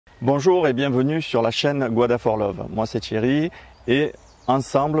Bonjour et bienvenue sur la chaîne Gwada for Love. Moi c'est Thierry et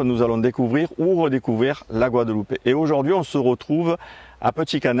ensemble nous allons découvrir ou redécouvrir la Guadeloupe. Et aujourd'hui on se retrouve à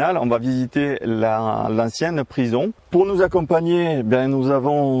Petit Canal, on va visiter l'ancienne prison. Pour nous accompagner, nous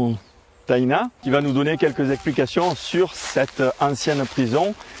avons Taïna qui va nous donner quelques explications sur cette ancienne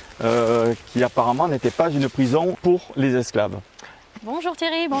prison qui apparemment n'était pas une prison pour les esclaves. Bonjour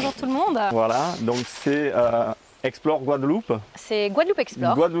Thierry, bonjour tout le monde. Voilà, donc c'est Explor Guadeloupe. C'est Guadeloupe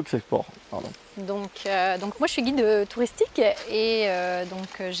Explor. Guadeloupe Explor, pardon. Donc moi je suis guide touristique et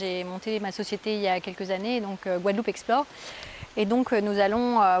j'ai monté ma société il y a quelques années, donc Guadeloupe Explor. Et donc nous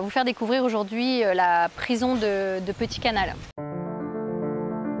allons vous faire découvrir aujourd'hui la prison de Petit Canal.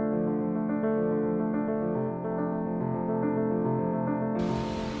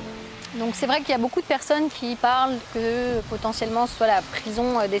 Donc c'est vrai qu'il y a beaucoup de personnes qui parlent que potentiellement ce soit la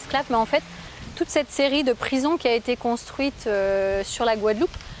prison d'esclaves, mais en fait toute cette série de prisons qui a été construite sur la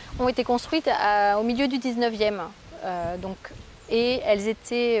Guadeloupe ont été construites au milieu du 19e. Et elles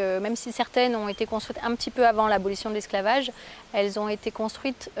étaient, même si certaines ont été construites un petit peu avant l'abolition de l'esclavage, elles ont été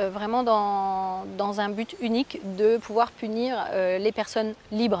construites vraiment dans un but unique de pouvoir punir les personnes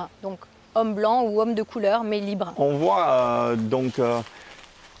libres, donc hommes blancs ou hommes de couleur, mais libres. On voit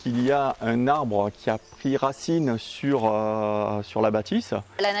qu'il y a un arbre qui a pris racine sur la bâtisse.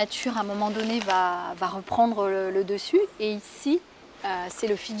 La nature, à un moment donné, va reprendre le dessus. Et ici, c'est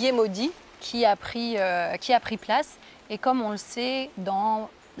le figuier maudit qui a pris place. Et comme on le sait, dans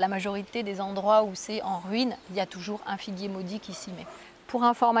la majorité des endroits où c'est en ruine, il y a toujours un figuier maudit qui s'y met. Pour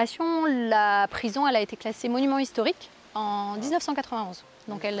information, la prison elle a été classée monument historique en 1991.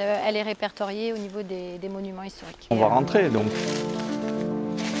 Donc elle est répertoriée au niveau des monuments historiques. On va rentrer donc.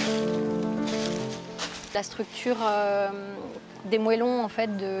 La structure des moellons en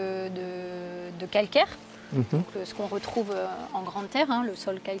fait, de calcaire, donc, ce qu'on retrouve en grande terre, hein, le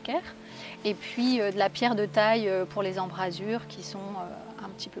sol calcaire, et puis de la pierre de taille pour les embrasures qui sont un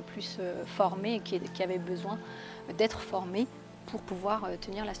petit peu plus formées et qui avaient besoin d'être formées pour pouvoir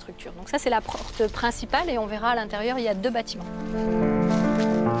tenir la structure. Donc ça c'est la porte principale et on verra à l'intérieur il y a deux bâtiments.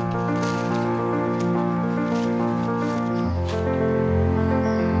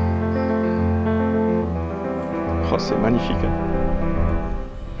 Oh, c'est magnifique.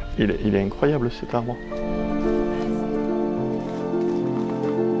 Il est incroyable cet arbre.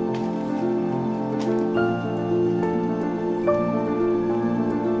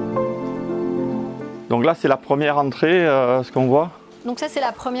 Donc là c'est la première entrée, ce qu'on voit. Donc ça c'est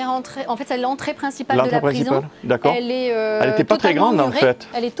la première entrée, en fait c'est l'entrée principale de la prison. D'accord. Elle n'était pas très grande murée, en fait.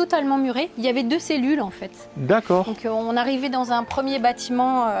 Elle est totalement murée. Il y avait deux cellules en fait. D'accord. Donc on arrivait dans un premier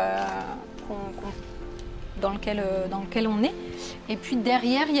bâtiment dans lequel on est. Et puis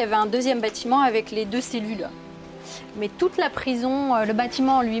derrière il y avait un deuxième bâtiment avec les deux cellules. Mais toute la prison, le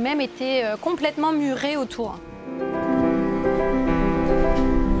bâtiment en lui-même était complètement muré autour.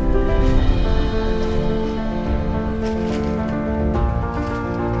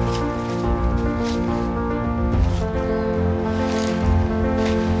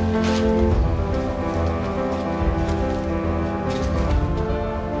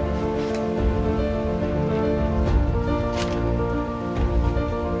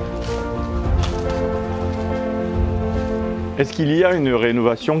 Est-ce qu'il y a une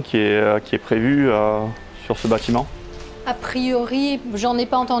rénovation qui est prévue sur ce bâtiment? A priori, j'en ai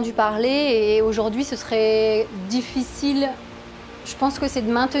pas entendu parler et aujourd'hui ce serait difficile. Je pense que c'est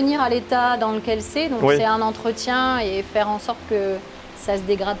de maintenir à l'état dans lequel c'est, donc oui. C'est un entretien et faire en sorte que ça se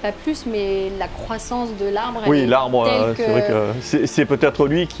dégrade pas plus, mais la croissance de l'arbre. Oui, l'arbre, c'est vrai que c'est peut-être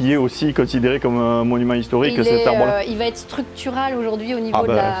lui qui est aussi considéré comme un monument historique, cet arbre-là. Il va être structural aujourd'hui au niveau,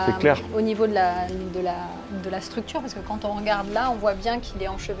 de la structure, parce que quand on regarde là, on voit bien qu'il est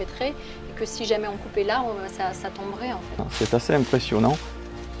enchevêtré et que si jamais on coupait l'arbre, ça tomberait en fait. C'est assez impressionnant,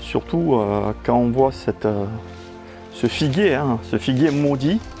 surtout quand on voit ce figuier, hein, ce figuier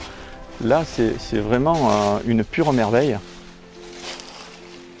maudit. Là, c'est vraiment une pure merveille.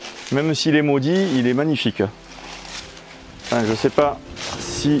 Même s'il est maudit, il est magnifique. Enfin, je ne sais pas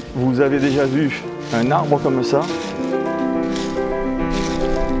si vous avez déjà vu un arbre comme ça.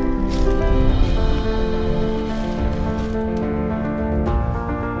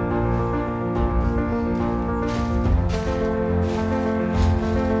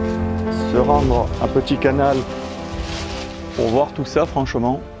 Se rendre à Petit Canal pour voir tout ça,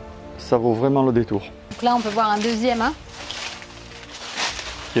 franchement, ça vaut vraiment le détour. Donc là, on peut voir un deuxième. Hein,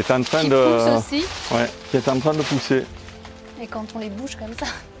 qui est en train qui est en train de pousser. Et quand on les bouge comme ça,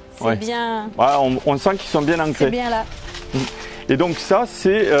 c'est bien. Ouais, on sent qu'ils sont bien ancrés. C'est bien là. Et donc ça,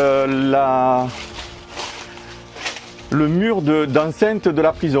 c'est le mur d'enceinte de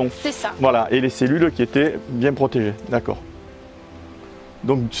la prison. C'est ça. Voilà, et les cellules qui étaient bien protégées. D'accord.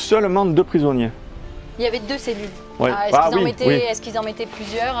 Donc seulement 2 prisonniers. Il y avait 2 cellules. Ouais. Est-ce qu'ils en mettaient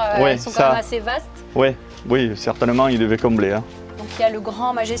plusieurs? Elles sont quand même assez vastes. Ouais. Oui, certainement, ils devaient combler. Hein. Donc il y a le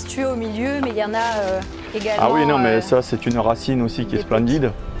grand majestueux au milieu, mais il y en a également... Ah oui, non, mais ça, c'est une racine aussi qui est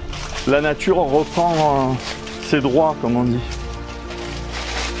splendide. La nature reprend ses droits, comme on dit.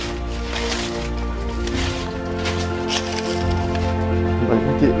 On va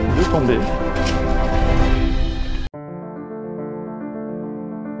éviter de tomber.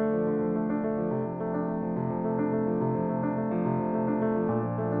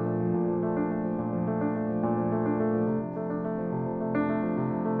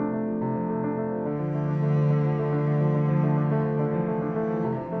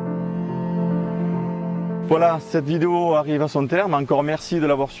 Voilà, cette vidéo arrive à son terme. Encore merci de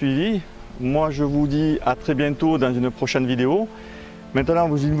l'avoir suivi. Moi, je vous dis à très bientôt dans une prochaine vidéo.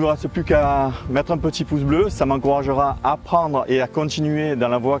 Maintenant, il ne vous reste plus qu'à mettre un petit pouce bleu. Ça m'encouragera à apprendre et à continuer dans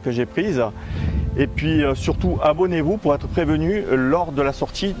la voie que j'ai prise. Et puis, surtout, abonnez-vous pour être prévenu lors de la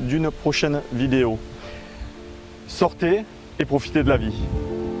sortie d'une prochaine vidéo. Sortez et profitez de la vie.